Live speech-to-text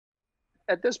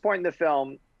At this point in the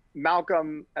film,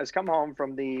 Malcolm has come home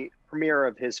from the premiere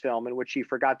of his film in which he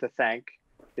forgot to thank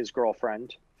his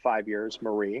girlfriend, 5 years,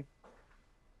 Marie.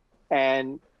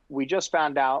 And we just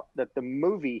found out that the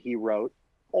movie he wrote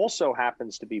also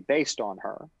happens to be based on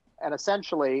her. And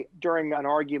essentially, during an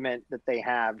argument that they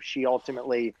have, she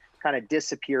ultimately kind of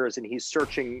disappears and he's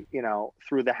searching, you know,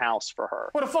 through the house for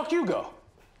her. Where the fuck you go?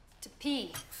 To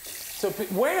pee.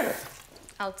 Where?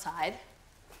 Outside.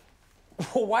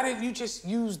 Well, why didn't you just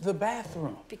use the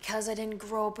bathroom? Because I didn't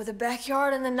grow up with a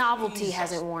backyard and the novelty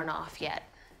hasn't worn off yet.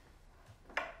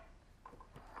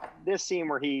 This scene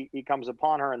where he comes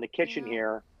upon her in the kitchen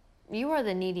here. You are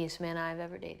the neediest man I've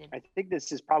ever dated. I think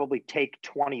this is probably take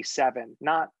 27,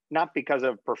 not because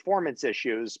of performance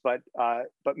issues, but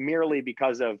merely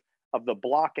because of the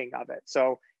blocking of it.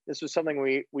 So this was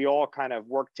something we all kind of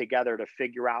worked together to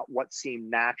figure out what seemed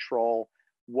natural,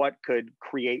 what could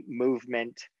create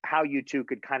movement, how you two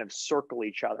could kind of circle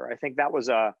each other. I think that was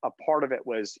a part of it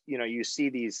was, you know, you see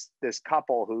this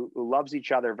couple who loves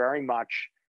each other very much,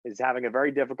 is having a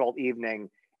very difficult evening,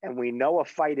 and we know a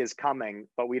fight is coming,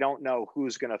 but we don't know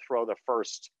who's going to throw the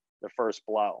first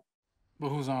blow. But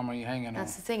whose arm are you hanging on?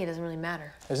 That's the thing, it doesn't really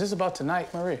matter. Is this about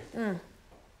tonight, Marie?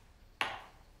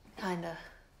 Kinda.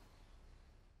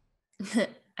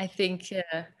 I think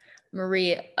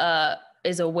Marie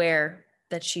is aware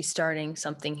that she's starting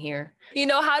something here. You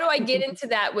know, how do I get into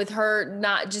that with her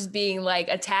not just being like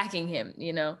attacking him,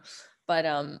 you know? But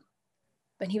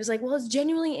he was like, well, it's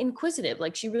genuinely inquisitive.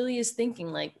 Like, she really is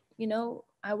thinking, like, you know,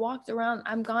 I walked around,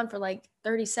 I'm gone for like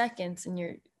 30 seconds and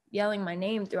you're yelling my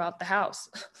name throughout the house,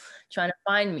 trying to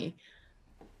find me.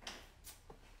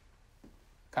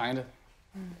 Kinda.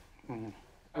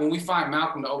 When we find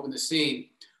Malcolm to open the scene,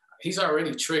 he's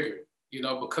already triggered, you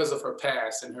know, because of her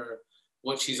past and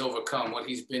what she's overcome, what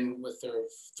he's been with her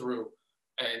through.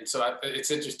 And so it's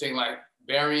interesting, like,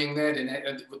 burying that,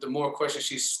 and with the more questions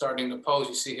she's starting to pose,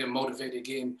 you see him motivated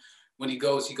again. When he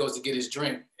goes to get his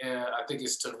drink. And I think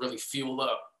it's to really fuel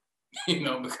up, you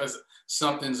know, because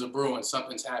something's brewing,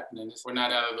 something's happening. We're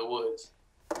not out of the woods.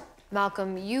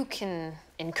 Malcolm, you can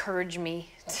encourage me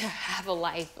to have a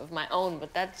life of my own,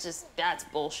 but that's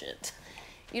bullshit.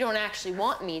 You don't actually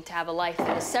want me to have a life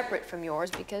that is separate from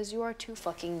yours because you are too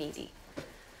fucking needy.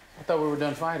 I thought we were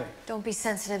done fighting. Don't be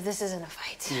sensitive, this isn't a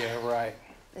fight. Yeah, right.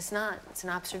 It's not, it's an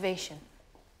observation.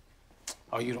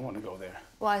 Oh, you don't want to go there.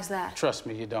 Why is that? Trust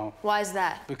me, you don't. Why is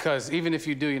that? Because even if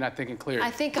you do, you're not thinking clearly.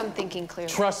 I think I'm thinking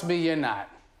clearly. Trust me, you're not.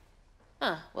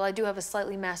 Huh, well, I do have a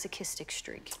slightly masochistic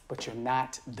streak. But you're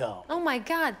not dumb. Oh my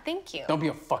God, thank you. Don't be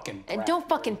a fucking brat. And don't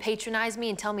fucking patronize me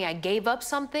and tell me I gave up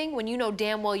something when you know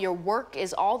damn well your work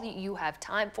is all that you have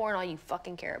time for and all you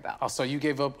fucking care about. Oh, so you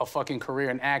gave up a fucking career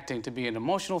in acting to be an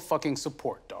emotional fucking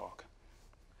support dog.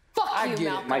 Fuck I you, get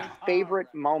Malcolm. it. My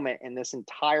favorite moment in this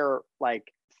entire,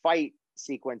 like, fight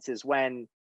sequence is when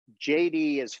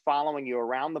JD is following you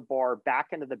around the bar back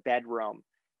into the bedroom.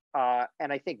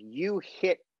 And I think you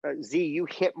hit, you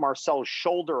hit Marcel's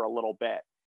shoulder a little bit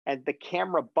and the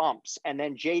camera bumps and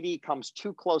then JD comes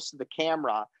too close to the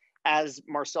camera as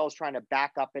Marcel's trying to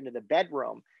back up into the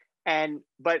bedroom.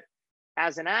 But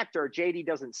as an actor, JD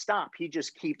doesn't stop. He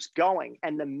just keeps going.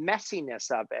 And the messiness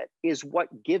of it is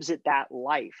what gives it that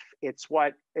life. It's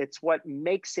what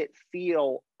makes it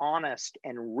feel honest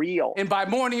and real. And by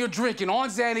morning, you're drinking on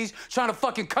Xannies, trying to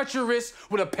fucking cut your wrist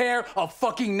with a pair of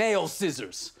fucking nail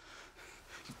scissors.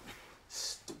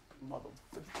 Stupid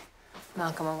motherfucker.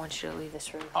 Malcolm, I want you to leave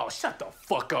this room. Oh, shut the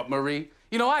fuck up, Marie.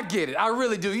 You know, I get it. I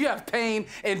really do. You have pain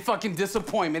and fucking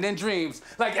disappointment and dreams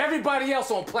like everybody else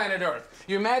on planet Earth.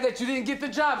 You're mad that you didn't get the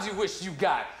jobs you wish you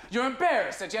got. You're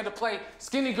embarrassed that you had to play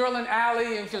skinny girl in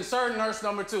alley and concerned nurse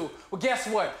number 2. Well, guess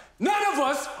what? None of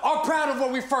us are proud of where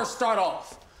we first start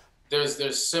off.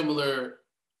 There's similar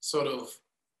sort of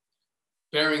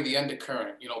bearing the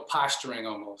undercurrent, you know, posturing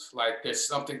almost. Like there's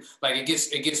something, like it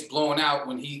gets blown out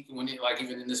when he like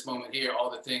even in this moment here, all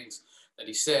the things that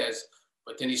he says,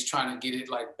 but then he's trying to get it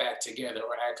like back together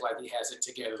or act like he has it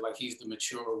together, like he's the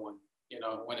mature one, you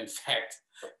know, when in fact,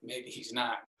 maybe he's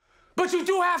not. But you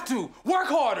do have to work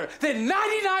harder than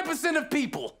 99% of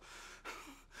people.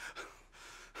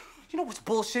 You know what's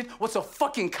bullshit? What's a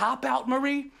fucking cop-out,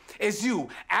 Marie? Is you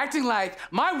acting like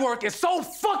my work is so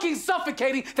fucking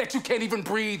suffocating that you can't even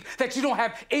breathe, that you don't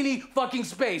have any fucking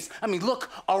space. I mean, look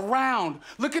around.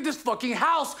 Look at this fucking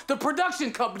house the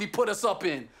production company put us up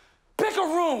in. Pick a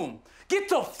room. Get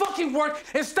to fucking work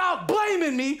and stop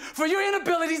blaming me for your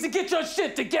inabilities to get your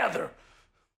shit together.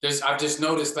 I've just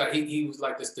noticed that he was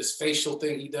like this facial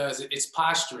thing he does. It's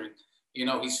posturing. You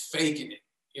know, he's faking it.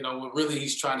 You know, what really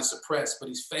he's trying to suppress, but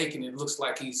he's faking it. It looks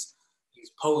like he's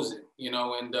he's posing, you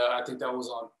know, and I think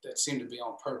that seemed to be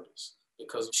on purpose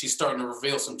because she's starting to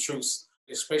reveal some truths.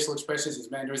 His facial expressions, his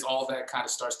mannerisms, all that kind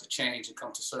of starts to change and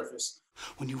come to surface.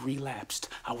 When you relapsed,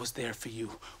 I was there for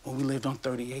you. When we lived on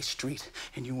 38th Street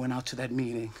and you went out to that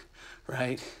meeting,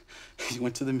 right? You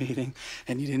went to the meeting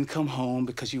and you didn't come home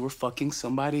because you were fucking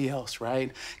somebody else,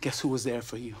 right? Guess who was there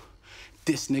for you?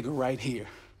 This nigga right here.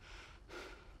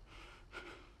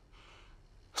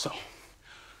 So,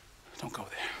 don't go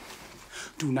there.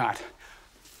 Do not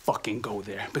fucking go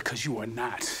there because you are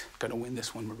not gonna win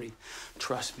this one, Marie.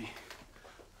 Trust me.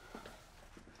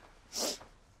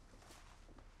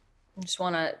 I just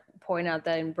want to point out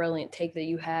that brilliant take that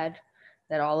you had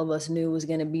that all of us knew was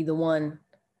going to be the one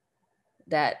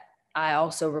that I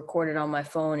also recorded on my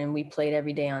phone and we played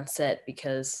every day on set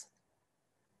because,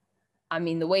 I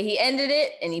mean, the way he ended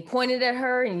it and he pointed at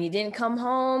her and you didn't come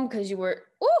home because you were,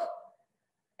 ooh!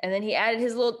 And then he added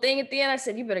his little thing at the end. I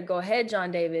said, you better go ahead,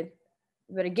 John David.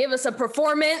 You better give us a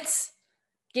performance.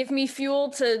 Give me fuel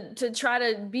to try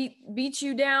to beat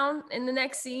you down in the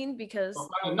next scene because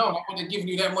no, I wasn't giving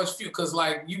you that much fuel because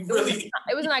like you really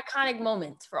it was an iconic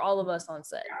moment for all of us on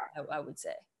set, I would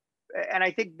say. And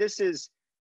I think this is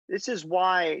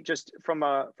why, just from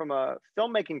a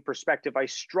filmmaking perspective, I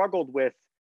struggled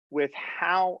with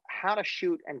how to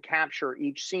shoot and capture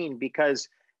each scene because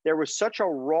there was such a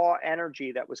raw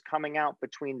energy that was coming out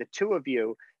between the two of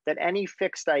you that any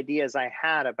fixed ideas I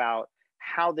had about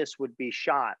how this would be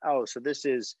shot. Oh, so this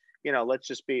is, you know,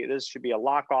 this should be a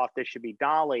lock off. This should be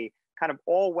dolly, kind of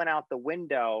all went out the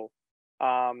window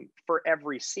for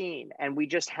every scene. And we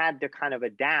just had to kind of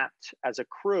adapt as a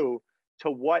crew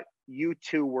to what you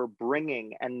two were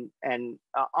bringing. And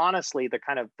honestly,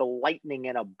 the lightning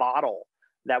in a bottle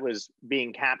that was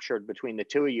being captured between the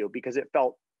two of you, because it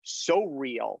felt so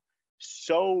real,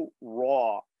 so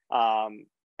raw.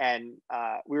 And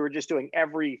we were just doing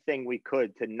everything we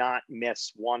could to not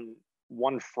miss one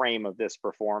frame of this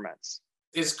performance.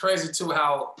 It's crazy too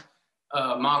how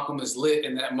Malcolm is lit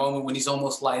in that moment when he's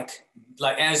almost like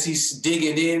as he's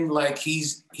digging in, like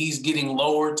he's getting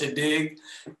lower to dig,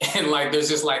 and like there's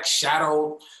this like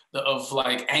shadow of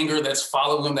like anger that's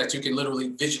following him that you can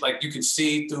literally like you can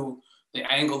see through the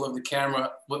angle of the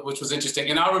camera, which was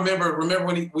interesting. And I remember when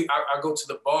I go to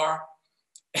the bar.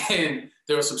 And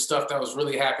there was some stuff that was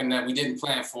really happening that we didn't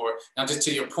plan for. Now, just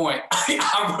to your point,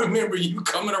 I remember you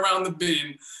coming around the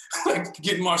bend, like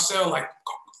getting Marcel, like,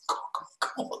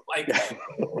 go, like,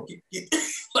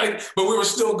 but we were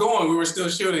still going. We were still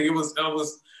shooting.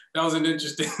 That was an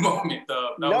interesting moment.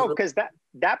 No, because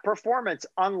that performance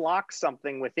unlocked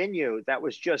something within you that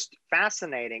was just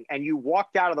fascinating. And you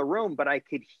walked out of the room, but I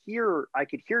could hear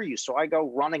you. So I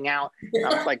go running out. And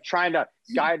I'm like trying to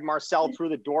guide Marcel through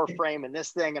the door frame and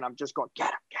this thing, and I'm just going, get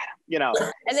him, you know.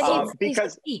 And then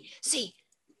because see,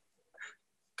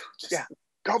 yeah,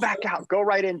 go back out, go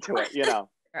right into it, you know.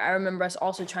 I remember us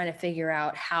also trying to figure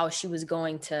out how she was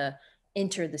going to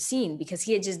enter the scene because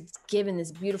he had just given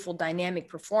this beautiful dynamic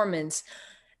performance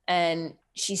and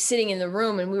she's sitting in the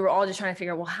room and we were all just trying to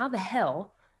figure out, well, how the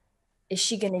hell is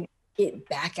she going to get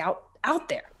back out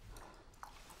there?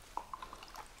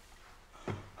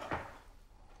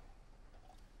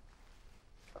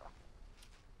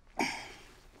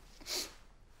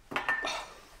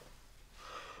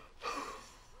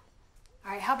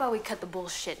 All right, how about we cut the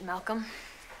bullshit, Malcolm?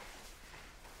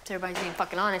 Everybody's being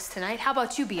fucking honest tonight. How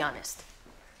about you be honest?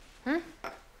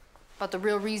 About the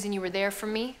real reason you were there for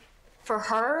me? For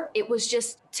her, it was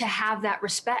just to have that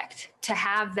respect, to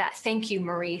have that thank you,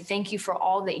 Marie. Thank you for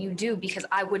all that you do, because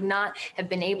I would not have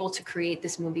been able to create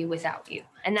this movie without you.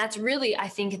 And that's really, I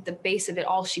think, at the base of it,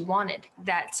 all she wanted.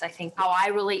 That's, I think, how I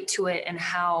relate to it and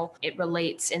how it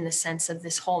relates in the sense of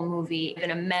this whole movie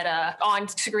in a meta,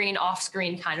 on-screen,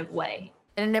 off-screen kind of way.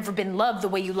 And I've never been loved the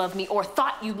way you love me or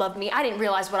thought you loved me. I didn't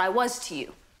realize what I was to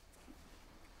you.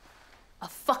 A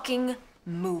fucking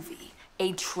movie.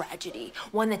 A tragedy.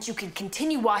 One that you can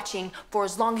continue watching for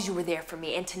as long as you were there for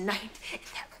me. And tonight, in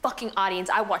that fucking audience,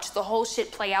 I watched the whole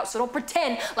shit play out, so don't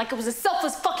pretend like it was a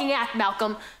selfless fucking act,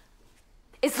 Malcolm.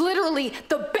 It's literally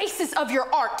the basis of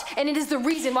your art, and it is the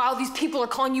reason why all these people are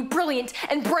calling you brilliant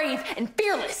and brave and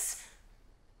fearless.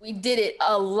 We did it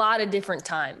a lot of different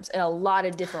times in a lot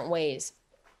of different ways.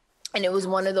 And it was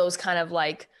one of those kind of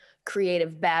like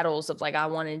creative battles of like, I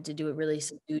wanted to do it really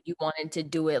subdued. You wanted to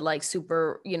do it like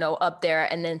super, you know, up there.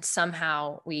 And then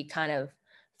somehow we kind of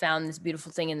found this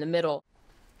beautiful thing in the middle.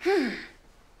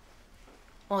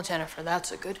 Well, Jennifer,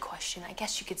 that's a good question. I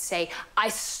guess you could say I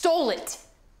stole it.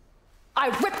 I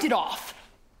ripped it off.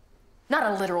 Not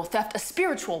a literal theft, a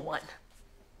spiritual one.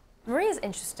 Maria's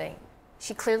interesting.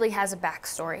 She clearly has a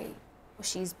backstory.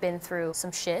 She's been through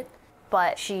some shit,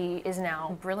 but she is now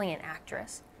a brilliant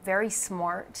actress. Very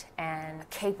smart and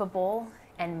capable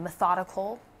and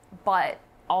methodical, but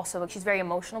also she's very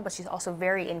emotional, but she's also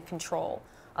very in control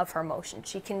of her emotions.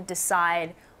 She can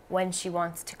decide when she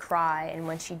wants to cry and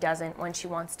when she doesn't, when she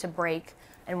wants to break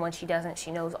and when she doesn't.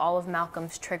 She knows all of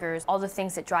Malcolm's triggers, all the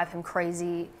things that drive him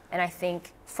crazy. And I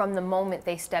think from the moment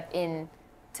they step in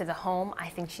to the home, I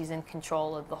think she's in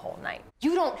control of the whole night.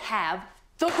 You don't have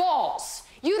the balls.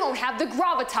 You don't have the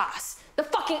gravitas, the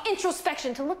fucking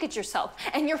introspection to look at yourself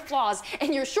and your flaws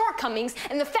and your shortcomings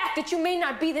and the fact that you may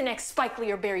not be the next Spike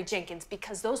Lee or Barry Jenkins,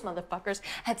 because those motherfuckers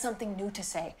had something new to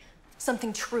say,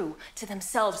 something true to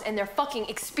themselves and their fucking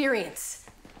experience.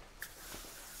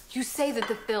 You say that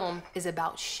the film is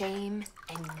about shame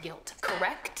and guilt,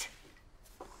 correct?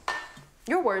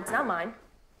 Your words, not mine.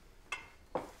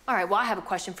 All right, well, I have a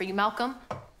question for you, Malcolm.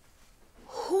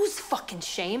 Whose fucking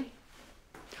shame?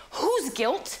 Whose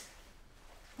guilt?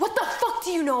 What the fuck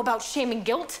do you know about shame and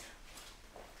guilt?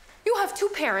 You have two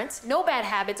parents, no bad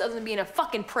habits other than being a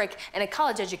fucking prick and a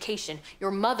college education.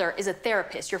 Your mother is a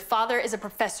therapist. Your father is a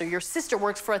professor. Your sister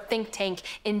works for a think tank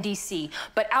in DC.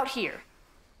 But out here,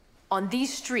 on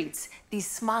these streets, these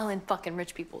smiling fucking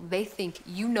rich people, they think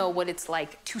you know what it's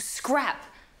like to scrap.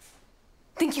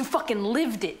 Think you fucking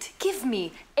lived it. Give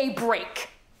me a break.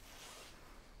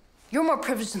 You're more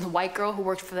privileged than the white girl who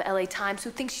worked for the LA Times who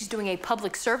thinks she's doing a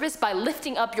public service by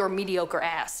lifting up your mediocre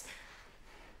ass.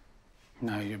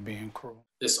 Now you're being cruel.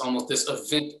 This almost this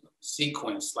event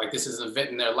sequence, like this is an event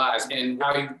in their lives, and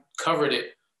how you covered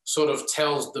it sort of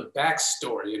tells the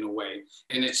backstory in a way.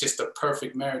 And it's just a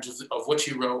perfect marriage of what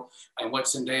you wrote and what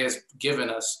Zendaya's given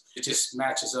us. It just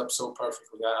matches up so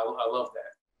perfectly. I love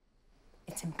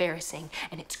that. It's embarrassing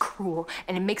and it's cruel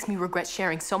and it makes me regret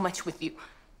sharing so much with you.